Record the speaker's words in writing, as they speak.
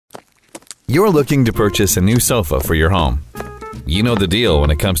You're looking to purchase a new sofa for your home. You know the deal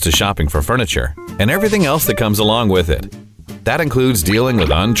when it comes to shopping for furniture and everything else that comes along with it. That includes dealing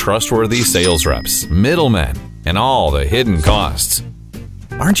with untrustworthy sales reps, middlemen, and all the hidden costs.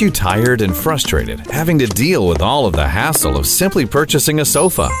 Aren't you tired and frustrated having to deal with all of the hassle of simply purchasing a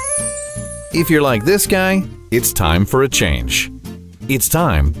sofa? If you're like this guy, it's time for a change. It's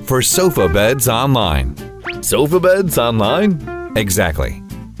time for Sofabeds Online. Sofabeds Online? Exactly.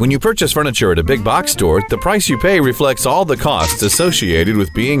 When you purchase furniture at a big box store, the price you pay reflects all the costs associated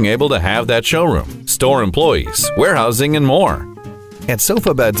with being able to have that showroom, store employees, warehousing, and more. At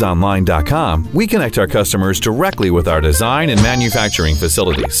SofabedsOnline.com, we connect our customers directly with our design and manufacturing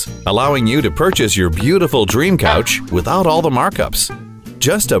facilities, allowing you to purchase your beautiful dream couch without all the markups.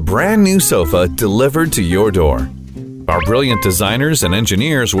 Just a brand new sofa delivered to your door. Our brilliant designers and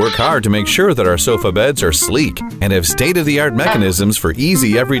engineers work hard to make sure that our sofa beds are sleek and have state-of-the-art mechanisms for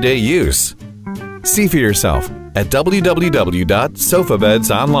easy everyday use. See for yourself at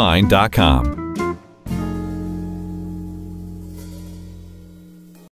www.SofabedsOnline.com.